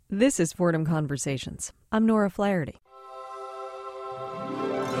This is Fordham Conversations. I'm Nora Flaherty.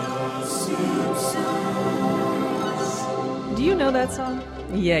 Do you know that song?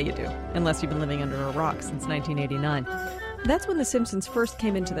 Yeah, you do, unless you've been living under a rock since 1989. That's when The Simpsons first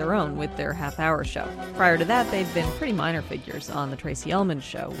came into their own with their half-hour show. Prior to that, they've been pretty minor figures on The Tracey Ullman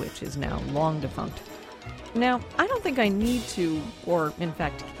Show, which is now long defunct. Now, I don't think I need to, or in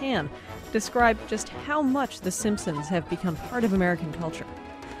fact can, describe just how much The Simpsons have become part of American culture.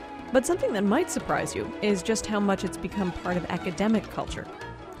 But something that might surprise you is just how much it's become part of academic culture.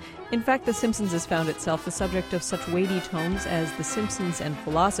 In fact, The Simpsons has found itself the subject of such weighty tomes as The Simpsons and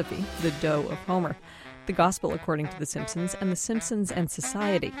Philosophy, The Doe of Homer, The Gospel According to The Simpsons, and The Simpsons and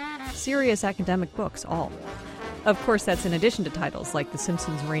Society. Serious academic books, all. Of course, that's in addition to titles like The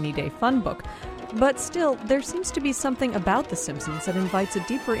Simpsons Rainy Day Fun Book. But still, there seems to be something about The Simpsons that invites a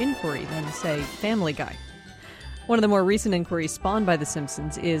deeper inquiry than, say, Family Guy. One of the more recent inquiries spawned by The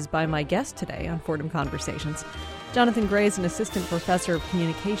Simpsons is by my guest today on Fordham Conversations. Jonathan Gray is an assistant professor of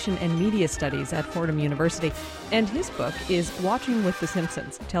communication and media studies at Fordham University, and his book is Watching with The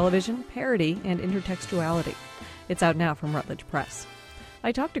Simpsons, Television, Parody, and Intertextuality. It's out now from Routledge Press.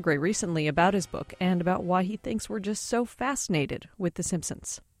 I talked to Gray recently about his book and about why he thinks we're just so fascinated with The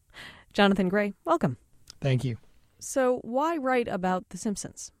Simpsons. Jonathan Gray, welcome. Thank you. So why write about The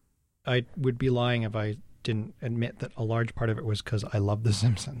Simpsons? I would be lying if I didn't admit that a large part of it was because I love The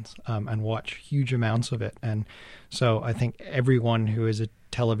Simpsons and watch huge amounts of it. And so I think everyone who is a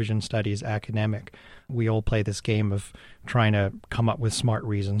television studies academic, we all play this game of trying to come up with smart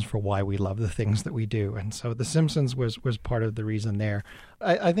reasons for why we love the things that we do. And so The Simpsons was part of the reason there.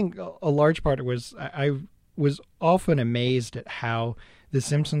 I think a large part was I was often amazed at how The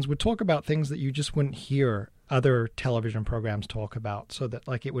Simpsons would talk about things that you just wouldn't hear other television programs talk about, so that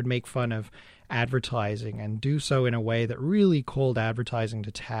like it would make fun of advertising and do so in a way that really called advertising to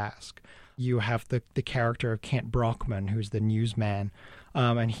task. You have the character of Kent Brockman, who's the newsman,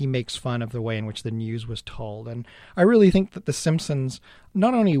 and he makes fun of the way in which the news was told. And I really think that The Simpsons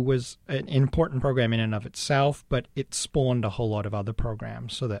not only was an important program in and of itself, but it spawned a whole lot of other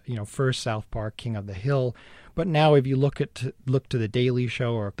programs. So that, first South Park, King of the Hill, but now if you look to The Daily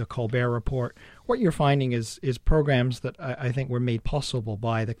Show or The Colbert Report, what you're finding is programs that I think were made possible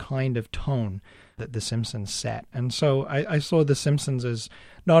by the kind of tone that The Simpsons set. And so I saw The Simpsons as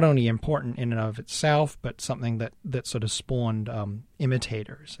not only important in and of itself, but something that sort of spawned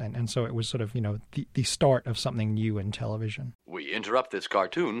imitators. And so it was sort of, the start of something new in television. We interrupt this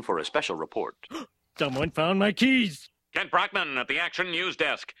cartoon for a special report. Someone found my keys. Kent Brockman at the Action News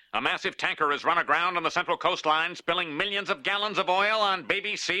Desk. A massive tanker has run aground on the central coastline, spilling millions of gallons of oil on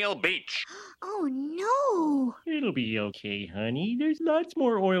Baby Seal Beach. Oh, no. It'll be okay, honey. There's lots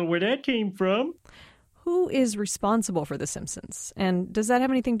more oil where that came from. Who is responsible for The Simpsons? And does that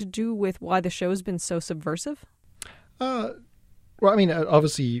have anything to do with why the show's been so subversive? Well, I mean,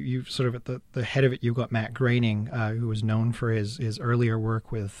 obviously, you've sort of at the head of it, you've got Matt Groening, who was known for his earlier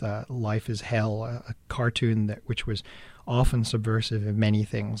work with Life is Hell, a cartoon which was often subversive in many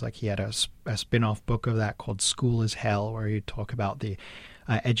things. Like he had a spin-off book of that called School is Hell, where he'd talk about the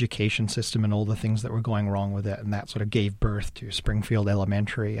education system and all the things that were going wrong with it. And that sort of gave birth to Springfield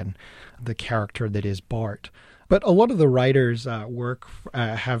Elementary and the character that is Bart. But a lot of the writers are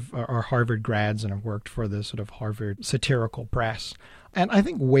Harvard grads and have worked for the sort of Harvard satirical press. And I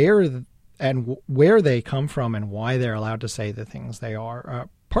think where they come from and why they're allowed to say the things they are,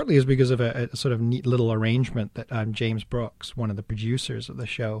 partly is because of a sort of neat little arrangement that James Brooks, one of the producers of the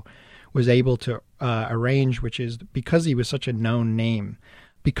show, was able to arrange, which is because he was such a known name,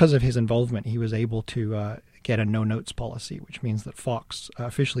 because of his involvement, he was able to get a no-notes policy, which means that Fox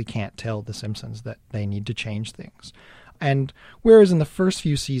officially can't tell The Simpsons that they need to change things. And whereas in the first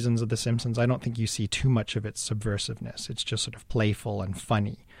few seasons of The Simpsons, I don't think you see too much of its subversiveness. It's just sort of playful and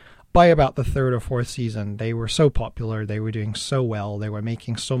funny. By about the third or fourth season, they were so popular, they were doing so well, they were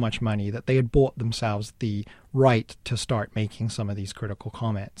making so much money that they had bought themselves the right to start making some of these critical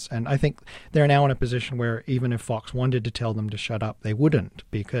comments. And I think they're now in a position where even if Fox wanted to tell them to shut up, they wouldn't,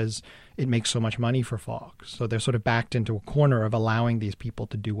 because it makes so much money for Fox. So they're sort of backed into a corner of allowing these people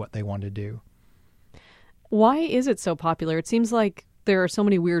to do what they want to do. Why is it so popular? It seems like there are so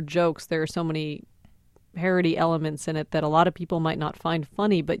many weird jokes, there are so many parody elements in it that a lot of people might not find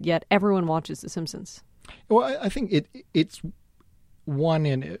funny, but yet everyone watches The Simpsons. Well, I think it's one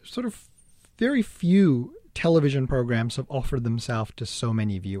in sort of very few television programs have offered themselves to so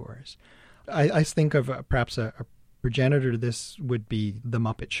many viewers. I think of perhaps a progenitor to this would be The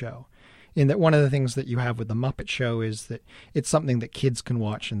Muppet Show. in that one of the things that you have with the Muppet Show is that it's something that kids can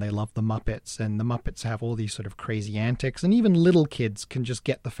watch and they love the Muppets, and the Muppets have all these sort of crazy antics, and even little kids can just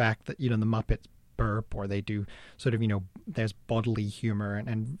get the fact that, the Muppets burp, or they do sort of, there's bodily humor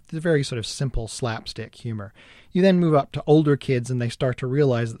and the very sort of simple slapstick humor. You then move up to older kids and they start to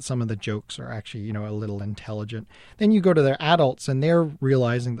realize that some of the jokes are actually, a little intelligent. Then you go to their adults and they're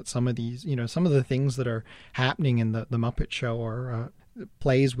realizing that some of these, some of the things that are happening in the Muppet Show are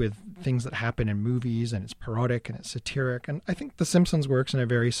plays with things that happen in movies, and it's parodic and it's satiric. And I think The Simpsons works in a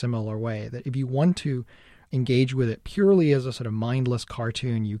very similar way, that if you want to engage with it purely as a sort of mindless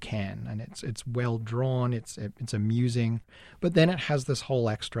cartoon, you can, and it's well drawn, it's amusing, but then it has this whole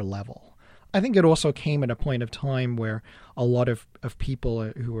extra level. I think it also came at a point of time where a lot of people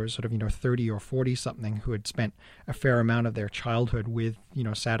who were sort of 30 or 40 something, who had spent a fair amount of their childhood with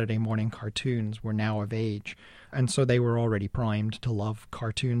Saturday morning cartoons, were now of age, and so they were already primed to love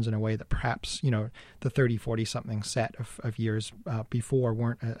cartoons in a way that perhaps the 30, 40 something set of years before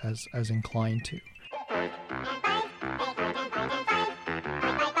weren't as inclined to.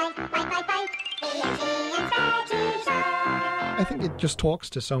 I think it just talks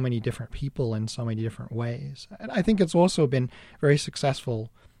to so many different people in so many different ways. And I think it's also been very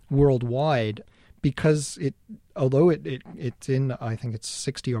successful worldwide because although it's in, I think it's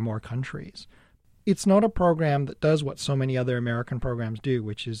 60 or more countries, it's not a program that does what so many other American programs do,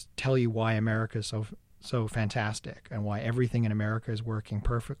 which is tell you why America is so fantastic and why everything in America is working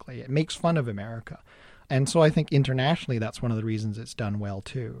perfectly. It makes fun of America. And so I think internationally that's one of the reasons it's done well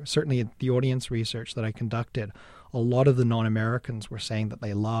too. Certainly the audience research that I conducted, a lot of the non-Americans were saying that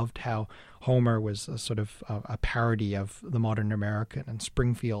they loved how Homer was a sort of a parody of the modern American, and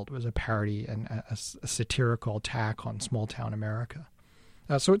Springfield was a parody and a satirical attack on small-town America.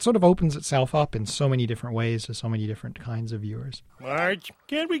 So it sort of opens itself up in so many different ways to so many different kinds of viewers. Marge,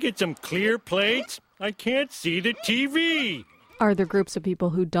 can't we get some clear plates? I can't see the TV. Are there groups of people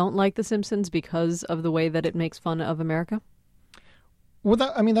who don't like The Simpsons because of the way that it makes fun of America? Well,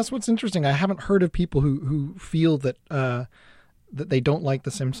 that's what's interesting. I haven't heard of people who feel that that they don't like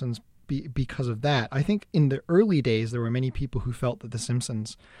The Simpsons because of that. I think in the early days there were many people who felt that The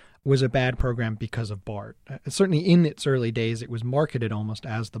Simpsons was a bad program because of Bart. Certainly in its early days, it was marketed almost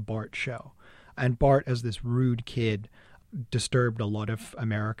as the Bart Show. And Bart, as this rude kid, disturbed a lot of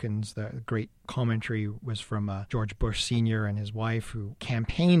Americans. The great commentary was from George Bush Sr. and his wife, who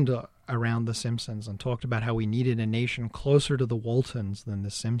campaigned around The Simpsons and talked about how we needed a nation closer to the Waltons than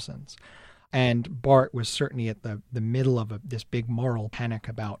The Simpsons. And Bart was certainly at the middle of this big moral panic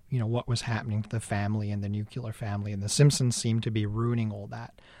about, what was happening to the family and the nuclear family, and The Simpsons seemed to be ruining all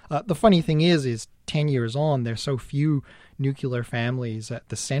that. The funny thing is 10 years on, there's so few nuclear families at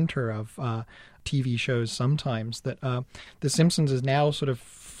the center of TV shows sometimes that The Simpsons is now sort of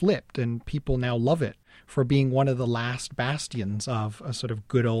flipped, and people now love it for being one of the last bastions of a sort of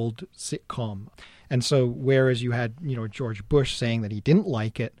good old sitcom. And so whereas you had, George Bush saying that he didn't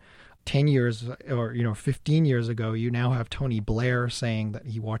like it, 10 years or 15 years ago, you now have Tony Blair saying that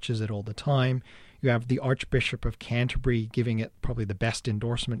he watches it all the time. You have the Archbishop of Canterbury giving it probably the best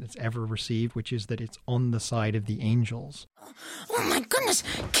endorsement it's ever received, which is that it's on the side of the angels. Oh my goodness,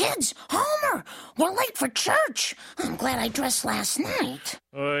 kids, Homer, we're late for church. I'm glad I dressed last night.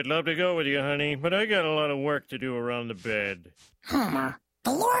 Oh, I'd love to go with you, honey, but I got a lot of work to do around the bed. Homer,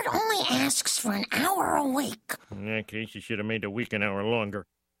 the Lord only asks for an hour a week. In that case, you should have made the week an hour longer.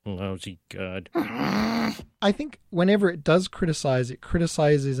 Lousy God. I think whenever it does criticize, it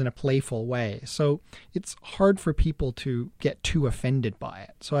criticizes in a playful way. So it's hard for people to get too offended by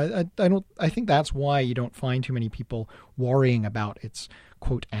it. So I think that's why you don't find too many people worrying about its,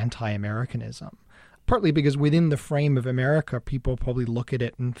 quote, anti-Americanism. Partly because within the frame of America, people probably look at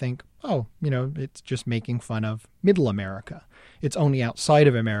it and think, oh, it's just making fun of middle America. It's only outside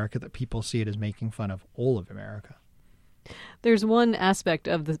of America that people see it as making fun of all of America. There's one aspect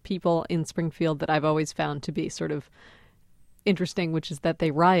of the people in Springfield that I've always found to be sort of interesting, which is that they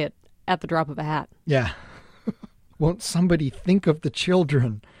riot at the drop of a hat. Yeah. Won't somebody think of the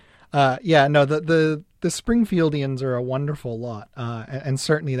children? The Springfieldians are a wonderful lot. And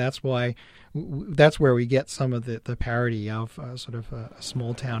certainly that's where we get some of the parody of sort of a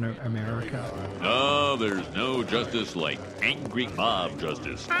small town America. No, there's no justice like angry mob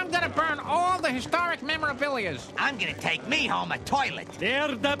justice. I'm gonna burn all the historic memorabilias. I'm gonna take me home a toilet.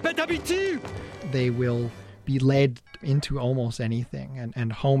 They will be led into almost anything.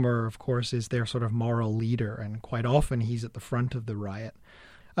 And Homer, of course, is their sort of moral leader. And quite often he's at the front of the riot.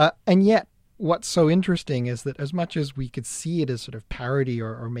 And yet, what's so interesting is that as much as we could see it as sort of parody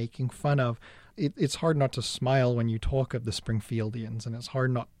or making fun of, it's hard not to smile when you talk of the Springfieldians, and it's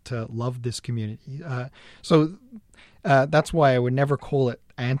hard not to love this community. So that's why I would never call it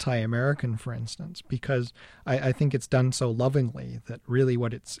anti-American, for instance, because I think it's done so lovingly that really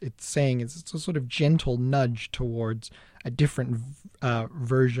what it's saying is it's a sort of gentle nudge towards a different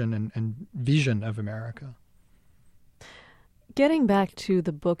version and vision of America. Getting back to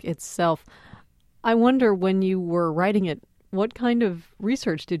the book itself, I wonder, when you were writing it, what kind of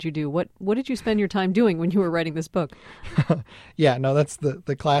research did you do? What did you spend your time doing when you were writing this book? Yeah, no, that's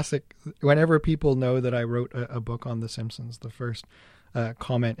the classic. Whenever people know that I wrote a book on The Simpsons, the first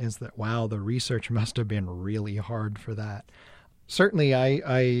comment is that, wow, the research must have been really hard for that. Certainly,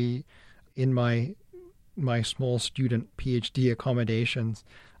 I in my small student PhD accommodations,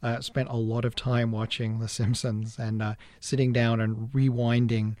 spent a lot of time watching The Simpsons and sitting down and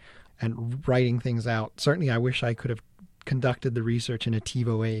rewinding and writing things out. Certainly, I wish I could have conducted the research in a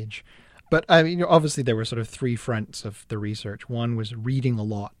TiVo age. But I mean, obviously there were sort of three fronts of the research. One was reading a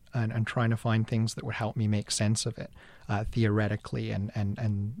lot and trying to find things that would help me make sense of it theoretically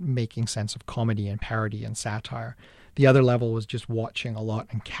and making sense of comedy and parody and satire. The other level was just watching a lot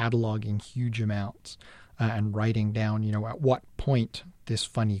and cataloging huge amounts and writing down, at what point this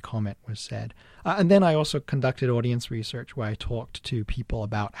funny comment was said. And then I also conducted audience research where I talked to people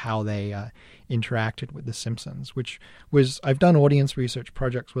about how they interacted with The Simpsons, which was, I've done audience research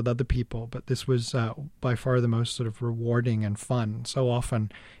projects with other people, but this was by far the most sort of rewarding and fun. So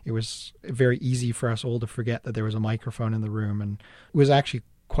often it was very easy for us all to forget that there was a microphone in the room, and it was actually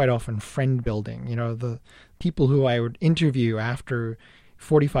quite often friend building. The people who I would interview after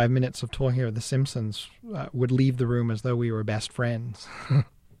 45 minutes of talking about The Simpsons would leave the room as though we were best friends.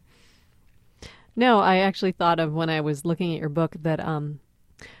 No, I actually thought of, when I was looking at your book, that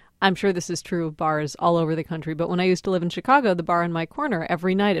I'm sure this is true of bars all over the country, but when I used to live in Chicago, the bar in my corner,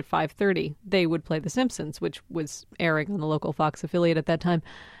 every night at 5:30, they would play The Simpsons, which was airing on the local Fox affiliate at that time.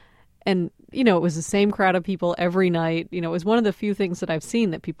 And, it was the same crowd of people every night. It was one of the few things that I've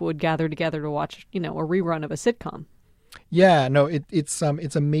seen that people would gather together to watch, a rerun of a sitcom. Yeah, no, it's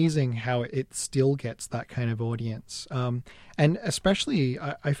amazing how it still gets that kind of audience, and especially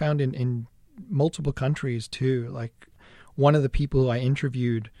I found in multiple countries too. Like, one of the people I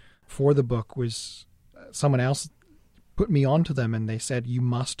interviewed for the book was someone else put me onto them, and they said, you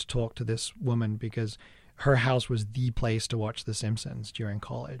must talk to this woman because her house was the place to watch The Simpsons during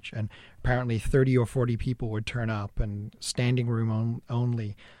college. And apparently 30 or 40 people would turn up, and standing room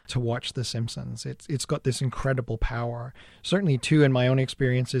only, to watch The Simpsons. It's got this incredible power. Certainly, too, in my own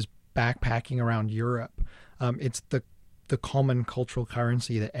experiences backpacking around Europe, it's the common cultural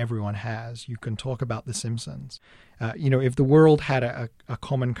currency that everyone has. You can talk about The Simpsons. If the world had a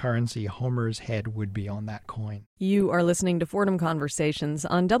common currency, Homer's head would be on that coin. You are listening to Fordham Conversations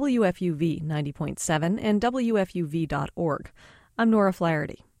on WFUV 90.7 and WFUV.org. I'm Nora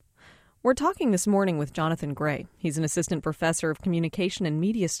Flaherty. We're talking this morning with Jonathan Gray. He's an assistant professor of communication and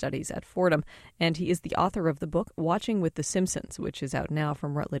media studies at Fordham, and he is the author of the book Watching with The Simpsons, which is out now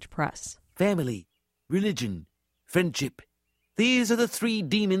from Routledge Press. Family, religion, friendship. These are the three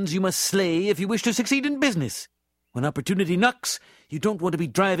demons you must slay if you wish to succeed in business. When opportunity knocks, you don't want to be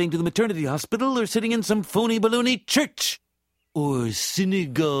driving to the maternity hospital or sitting in some phony baloney church or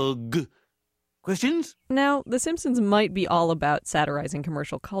synagogue. Questions? Now, The Simpsons might be all about satirizing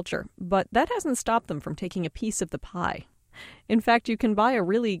commercial culture, but that hasn't stopped them from taking a piece of the pie. In fact, you can buy a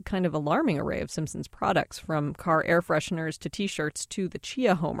really kind of alarming array of Simpsons products, from car air fresheners to T-shirts to the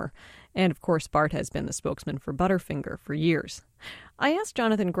Chia Homer. And, of course, Bart has been the spokesman for Butterfinger for years. I asked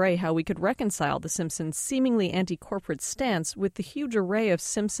Jonathan Gray how we could reconcile the Simpsons' seemingly anti-corporate stance with the huge array of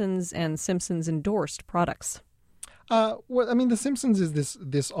Simpsons and Simpsons-endorsed products. The Simpsons is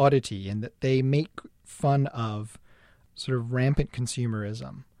this oddity in that they make fun of sort of rampant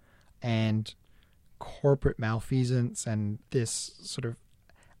consumerism and corporate malfeasance and this sort of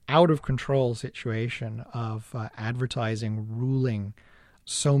out-of-control situation of advertising ruling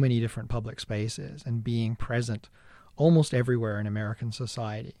so many different public spaces and being present almost everywhere in American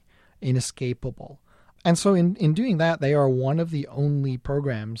society, inescapable. And so in doing that, they are one of the only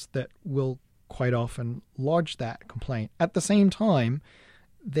programs that will quite often lodge that complaint. At the same time,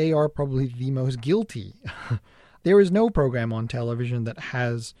 they are probably the most guilty. There is no program on television that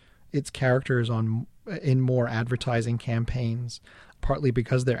has its characters in more advertising campaigns, partly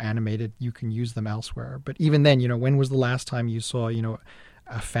because they're animated. You can use them elsewhere. But even then, when was the last time you saw,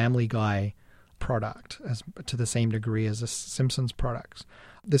 a Family Guy product as to the same degree as the Simpsons products.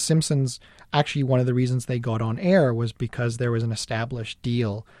 The Simpsons, actually one of the reasons they got on air was because there was an established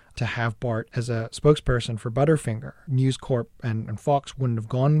deal to have Bart as a spokesperson for Butterfinger. News Corp and Fox wouldn't have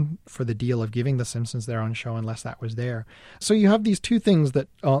gone for the deal of giving the Simpsons their own show unless that was there. So you have these two things that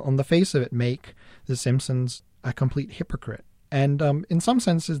on the face of it make the Simpsons a complete hypocrite. And in some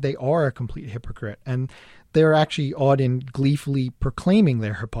senses, they are a complete hypocrite. And they're actually odd in gleefully proclaiming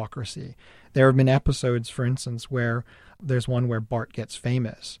their hypocrisy. There have been episodes, for instance, where there's one where Bart gets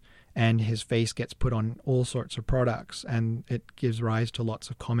famous and his face gets put on all sorts of products. And it gives rise to lots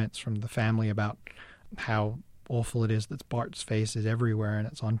of comments from the family about how awful it is that Bart's face is everywhere, and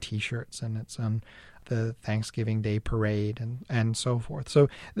it's on T-shirts and it's on the Thanksgiving Day parade and so forth. So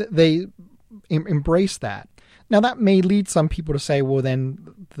they embrace that. Now, that may lead some people to say, well,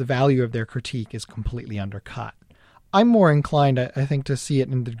 then the value of their critique is completely undercut. I'm more inclined, I think, to see it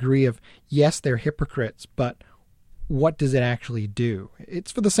in the degree of, yes, they're hypocrites, but what does it actually do? It's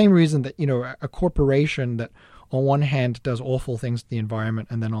for the same reason that, a corporation that on one hand does awful things to the environment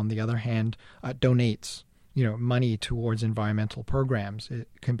and then on the other hand donates, money towards environmental programs. It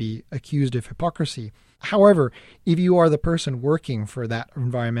can be accused of hypocrisy. However, if you are the person working for that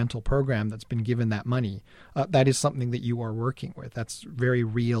environmental program that's been given that money, that is something that you are working with. That's very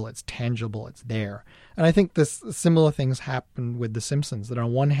real. It's tangible. It's there. And I think similar things happen with The Simpsons, that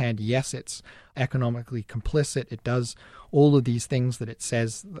on one hand, yes, it's economically complicit. It does all of these things that it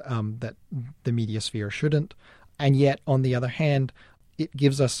says that the media sphere shouldn't. And yet, on the other hand, it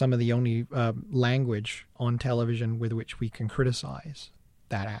gives us some of the only language on television with which we can criticize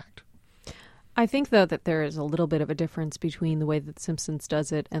that act. I think, though, that there is a little bit of a difference between the way that The Simpsons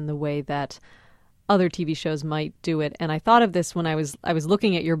does it and the way that other TV shows might do it. And I thought of this when I was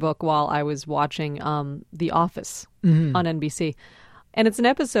looking at your book while I was watching The Office on NBC. And it's an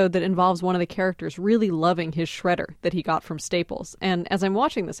episode that involves one of the characters really loving his shredder that he got from Staples. And as I'm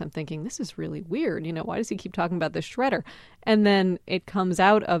watching this, I'm thinking, this is really weird. Why does he keep talking about this shredder? And then it comes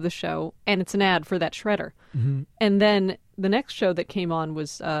out of the show, and it's an ad for that shredder. Mm-hmm. And then the next show that came on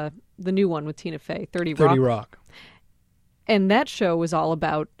was the new one with Tina Fey, 30 Rock. And that show was all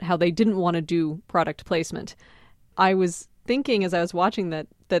about how they didn't want to do product placement. I was thinking as I was watching that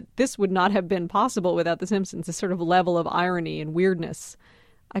this would not have been possible without The Simpsons, this sort of level of irony and weirdness.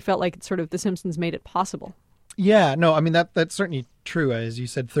 I felt like it's sort of The Simpsons made it possible. Yeah, no, I mean, that's certainly true. As you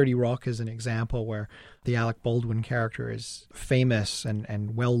said, 30 Rock is an example where the Alec Baldwin character is famous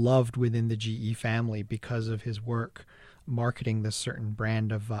and well-loved within the GE family because of his work marketing this certain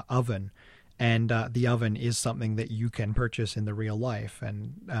brand of oven. And the oven is something that you can purchase in the real life.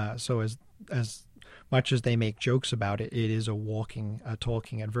 And so as much as they make jokes about it, it is a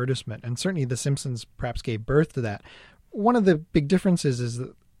talking advertisement. And certainly The Simpsons perhaps gave birth to that. One of the big differences is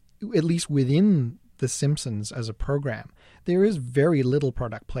that, at least within The Simpsons as a program, there is very little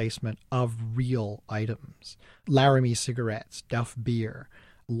product placement of real items. Laramie cigarettes, Duff beer,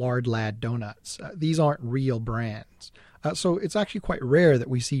 Lard Lad donuts. These aren't real brands. So it's actually quite rare that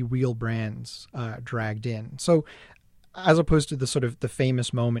we see real brands dragged in. So as opposed to the sort of the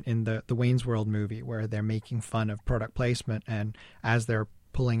famous moment in the Wayne's World movie where they're making fun of product placement, and as they're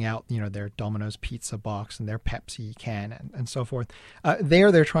pulling out, their Domino's pizza box and their Pepsi can and so forth,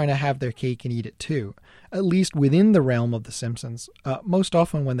 they're trying to have their cake and eat it too. At least within the realm of The Simpsons, most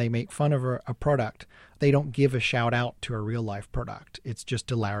often when they make fun of a product, they don't give a shout out to a real life product. It's just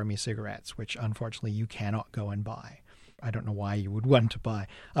to Laramie cigarettes, which unfortunately you cannot go and buy. I don't know why you would want to buy.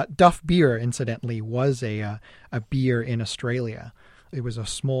 Duff beer, incidentally, was a beer in Australia. It was a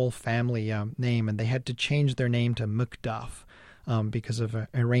small family name, and they had to change their name to McDuff because of an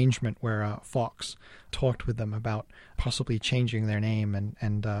arrangement where Fox talked with them about possibly changing their name,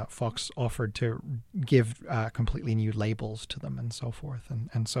 and Fox offered to give completely new labels to them and so forth.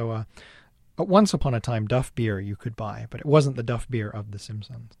 And so once upon a time, Duff beer you could buy, but it wasn't the Duff beer of The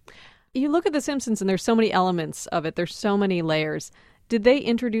Simpsons. You look at The Simpsons and there's so many elements of it. There's so many layers. Did they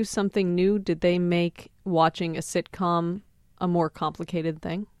introduce something new? Did they make watching a sitcom a more complicated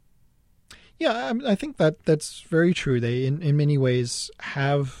thing? Yeah, I think that's very true. They, in many ways,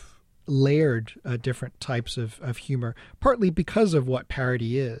 have layered different types of humor, partly because of what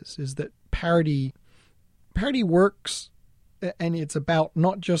parody is that parody works, and it's about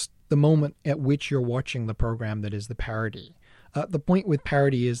not just the moment at which you're watching the program that is the parody. The point with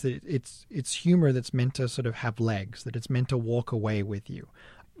parody is that it's humor that's meant to sort of have legs, that it's meant to walk away with you.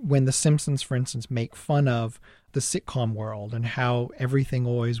 When The Simpsons, for instance, make fun of the sitcom world and how everything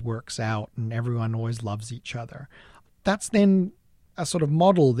always works out and everyone always loves each other, that's then a sort of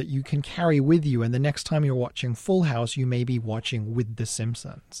model that you can carry with you, and the next time you're watching Full House, you may be watching with The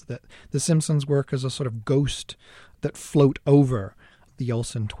Simpsons. That The Simpsons work as a sort of ghost that float over the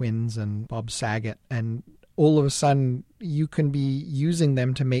Olsen twins and Bob Saget, and all of a sudden you can be using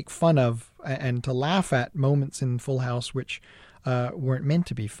them to make fun of and to laugh at moments in Full House which weren't meant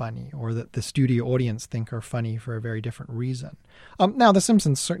to be funny, or that the studio audience think are funny for a very different reason. Now, The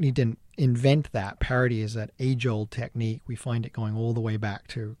Simpsons certainly didn't invent that. Parody is an age-old technique. We find it going all the way back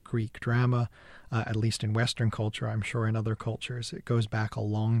to Greek drama, at least in Western culture. I'm sure in other cultures it goes back a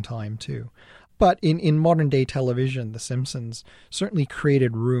long time too. But in modern-day television, The Simpsons certainly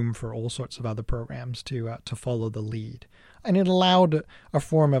created room for all sorts of other programs to follow the lead. And it allowed a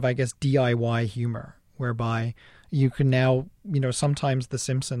form of, I guess, DIY humor, whereby you can now, sometimes The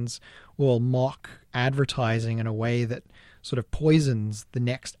Simpsons will mock advertising in a way that sort of poisons the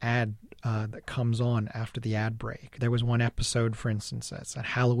next ad that comes on after the ad break. There was one episode, for instance, it's a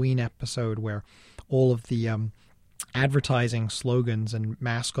Halloween episode where all of the advertising slogans and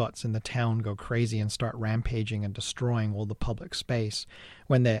mascots in the town go crazy and start rampaging and destroying all the public space.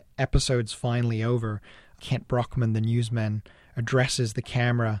 When the episode's finally over, Kent Brockman, the newsman, addresses the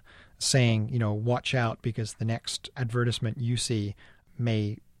camera saying, watch out because the next advertisement you see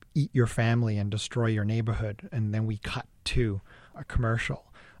may eat your family and destroy your neighborhood. And then we cut to a commercial.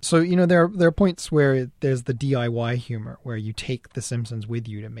 So, there are points where there's the DIY humor where you take The Simpsons with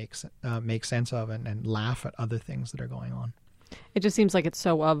you to make sense of and laugh at other things that are going on. It just seems like it's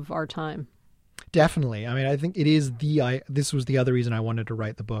so of our time. Definitely. I mean, I think it is this was the other reason I wanted to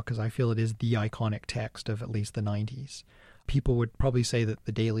write the book, because I feel it is the iconic text of at least the 90s. People would probably say that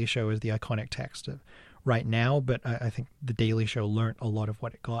The Daily Show is the iconic text of right now, but I think The Daily Show learned a lot of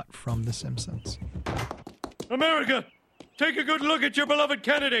what it got from The Simpsons. America, take a good look at your beloved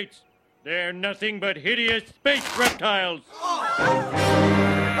candidates. They're nothing but hideous space reptiles.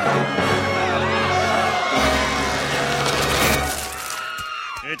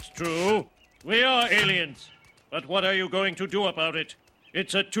 It's true. We are aliens. But what are you going to do about it?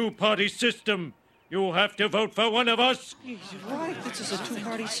 It's a two-party system. You have to vote for one of us. He's right. This is a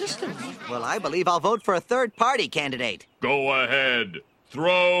two-party system. Well, I believe I'll vote for a third-party candidate. Go ahead.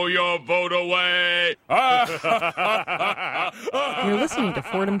 Throw your vote away. You're listening to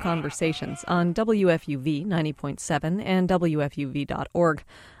Fordham Conversations on WFUV 90.7 and WFUV.org.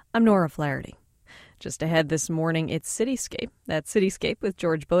 I'm Nora Flaherty. Just ahead this morning, it's Cityscape. That's Cityscape with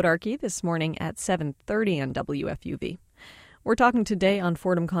George Bodarky this morning at 7:30 on WFUV. We're talking today on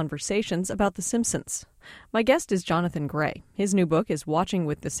Fordham Conversations about The Simpsons. My guest is Jonathan Gray. His new book is Watching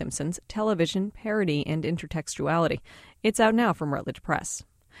with The Simpsons, Television, Parody, and Intertextuality. It's out now from Routledge Press.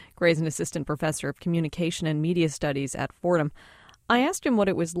 Gray's an assistant professor of communication and media studies at Fordham. I asked him what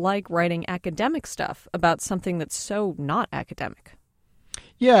it was like writing academic stuff about something that's so not academic.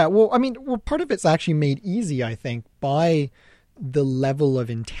 Yeah, part of it's actually made easy, I think, by the level of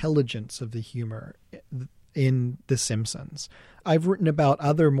intelligence of the humor in The Simpsons. I've written about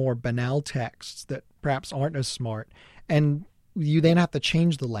other more banal texts that perhaps aren't as smart, and you then have to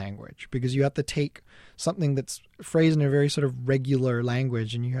change the language because you have to take something that's phrased in a very sort of regular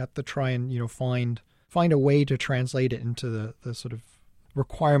language, and you have to try and find a way to translate it into the sort of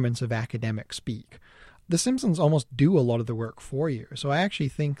requirements of academic speak. The Simpsons almost do a lot of the work for you, so I actually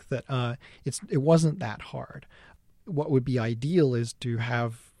think that it wasn't that hard. What would be ideal is to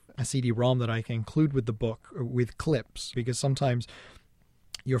have a CD-ROM that I can include with the book with clips, because sometimes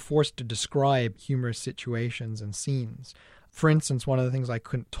you're forced to describe humorous situations and scenes. For instance, one of the things I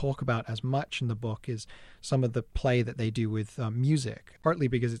couldn't talk about as much in the book is some of the play that they do with music, partly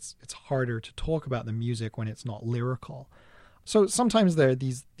because it's harder to talk about the music when it's not lyrical. So sometimes there are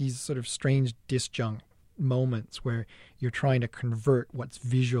these sort of strange disjunct moments where you're trying to convert what's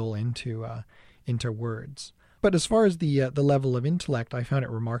visual into words. But as far as the level of intellect, I found it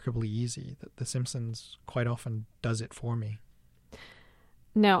remarkably easy. That The Simpsons quite often does it for me.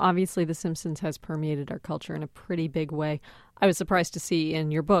 Now, obviously, The Simpsons has permeated our culture in a pretty big way. I was surprised to see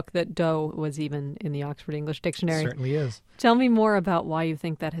in your book that dough was even in the Oxford English Dictionary. It certainly is. Tell me more about why you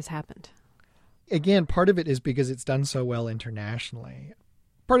think that has happened. Again, part of it is because it's done so well internationally.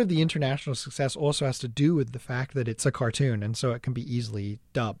 Part of the international success also has to do with the fact that it's a cartoon, and so it can be easily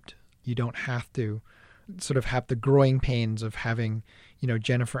dubbed. You don't have to sort of have the growing pains of having,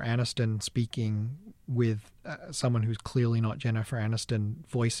 Jennifer Aniston speaking with someone who's clearly not Jennifer Aniston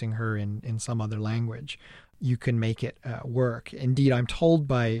voicing her in some other language, you can make it work. Indeed, I'm told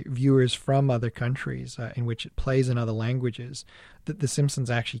by viewers from other countries in which it plays in other languages that The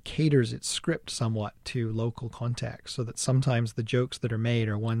Simpsons actually caters its script somewhat to local context, so that sometimes the jokes that are made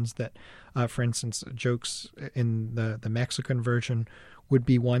are ones that, for instance, jokes in the Mexican version would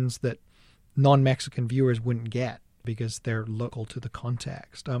be ones that non-Mexican viewers wouldn't get because they're local to the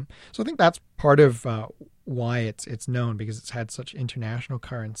context. So I think that's part of why it's known, because it's had such international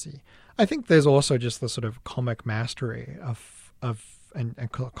currency. I think there's also just the sort of comic mastery and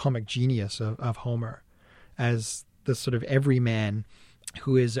comic genius of Homer as the sort of everyman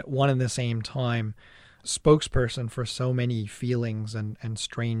who is at one and the same time spokesperson for so many feelings and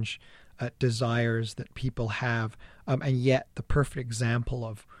strange desires that people have, and yet the perfect example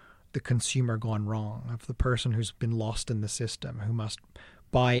of the consumer gone wrong, of the person who's been lost in the system, who must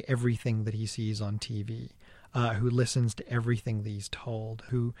buy everything that he sees on TV, who listens to everything that he's told,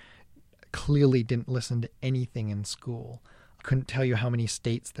 who clearly didn't listen to anything in school, couldn't tell you how many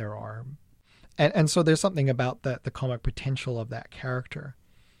states there are. And so there's something about the comic potential of that character.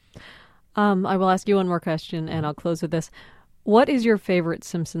 I will ask you one more question, and I'll close with this. What is your favorite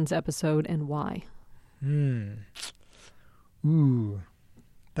Simpsons episode and why? Ooh.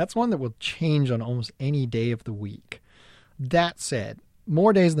 That's one that will change on almost any day of the week. That said,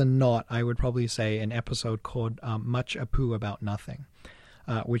 more days than not, I would probably say an episode called Much Apu About Nothing,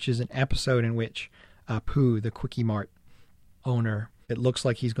 which is an episode in which Apu, the Quickie Mart owner, it looks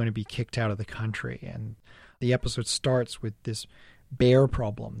like he's going to be kicked out of the country. And the episode starts with this bear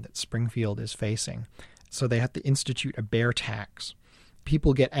problem that Springfield is facing. So they have to institute a bear tax.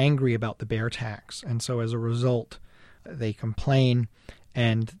 People get angry about the bear tax. And so as a result, they complain.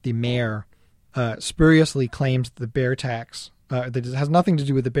 And the mayor spuriously claims the bear tax, that it has nothing to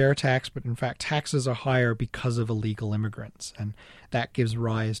do with the bear tax, but in fact taxes are higher because of illegal immigrants. And that gives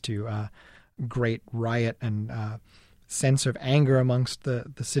rise to great riot and sense of anger amongst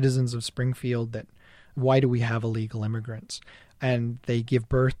the citizens of Springfield that why do we have illegal immigrants? And they give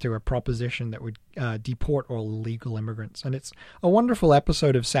birth to a proposition that would deport all illegal immigrants. And it's a wonderful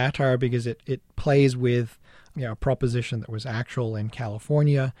episode of satire because it plays with a proposition that was actual in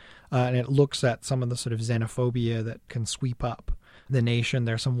California, and it looks at some of the sort of xenophobia that can sweep up the nation.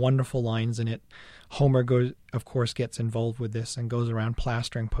 There are some wonderful lines in it. Homer gets involved with this and goes around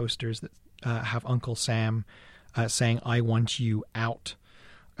plastering posters that have Uncle Sam saying, "I want you out."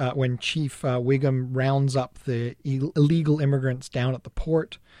 When Chief Wiggum rounds up the illegal immigrants down at the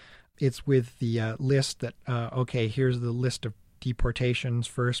port, it's with the list that, okay, here's the list of deportations.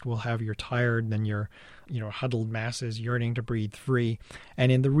 First, we'll have your tired, then your huddled masses yearning to breathe free.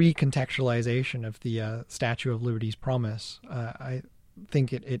 And in the recontextualization of the Statue of Liberty's promise, I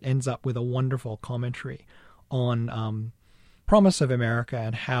think it ends up with a wonderful commentary on Promise of America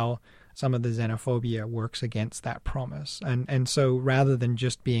and how some of the xenophobia works against that promise. And so rather than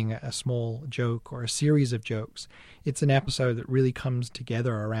just being a small joke or a series of jokes, it's an episode that really comes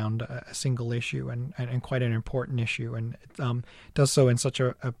together around a single issue and quite an important issue. And it does so in such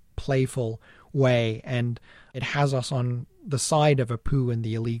a playful way. And it has us on the side of Apu and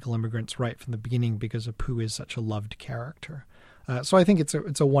the illegal immigrants right from the beginning because Apu is such a loved character. So I think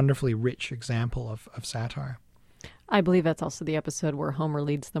it's a wonderfully rich example of satire. I believe that's also the episode where Homer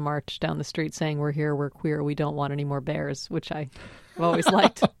leads the march down the street saying, "We're here, we're queer, we don't want any more bears," which I've always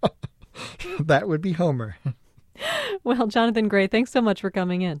liked. That would be Homer. Well, Jonathan Gray, thanks so much for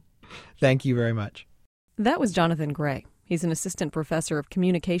coming in. Thank you very much. That was Jonathan Gray. He's an assistant professor of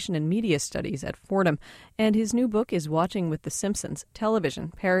communication and media studies at Fordham, and his new book is Watching with the Simpsons,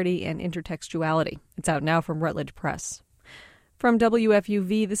 Television, Parody, and Intertextuality. It's out now from Routledge Press. From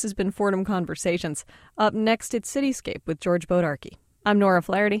WFUV, this has been Fordham Conversations. Up next, it's Cityscape with George Bodarky. I'm Nora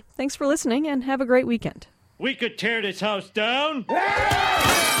Flaherty. Thanks for listening, and have a great weekend. We could tear this house down. No!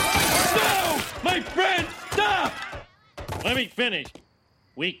 My friend, stop! Let me finish.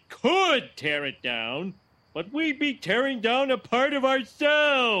 We could tear it down, but we'd be tearing down a part of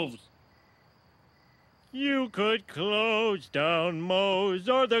ourselves. You could close down Moe's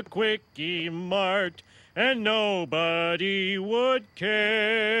or the Quickie Mart, and nobody would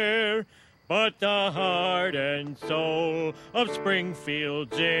care. But the heart and soul of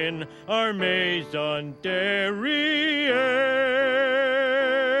Springfield's in our Maison Derriere.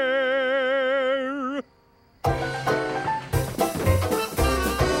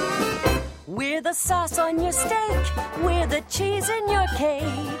 We're the sauce on your steak, we're the cheese in your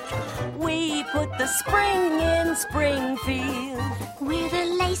cake. We put the spring in Springfield. We're the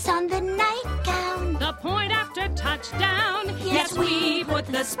lace on the nightgown, the point after extra touchdown. Yes, we put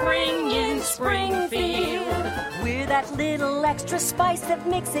the spring in Springfield. We're that little extra spice that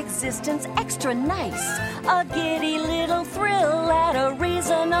makes existence extra nice. A giddy little thrill at a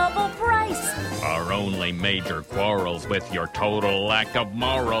reasonable price. Our only major quarrels with your total lack of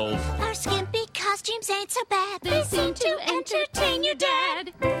morals. Our skimpy costumes ain't so bad. They seem to entertain your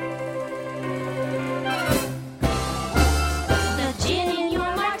dad. The gin in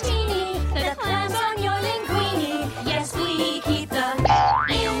your martini, the clams on your linguine. Yes, we keep the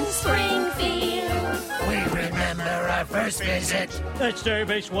in Springfield. We remember our first visit. That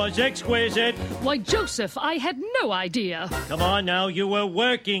service was exquisite. Why, Joseph, I had no idea. Come on now, you were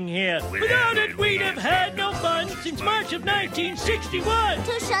working here. Without it, we'd have had no fun since March of 1961.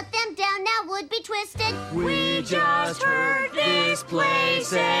 To shut them down now would be twisted. We just heard this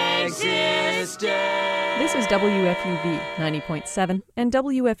place existed. This is WFUV 90.7 and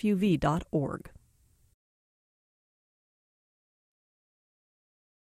WFUV.org.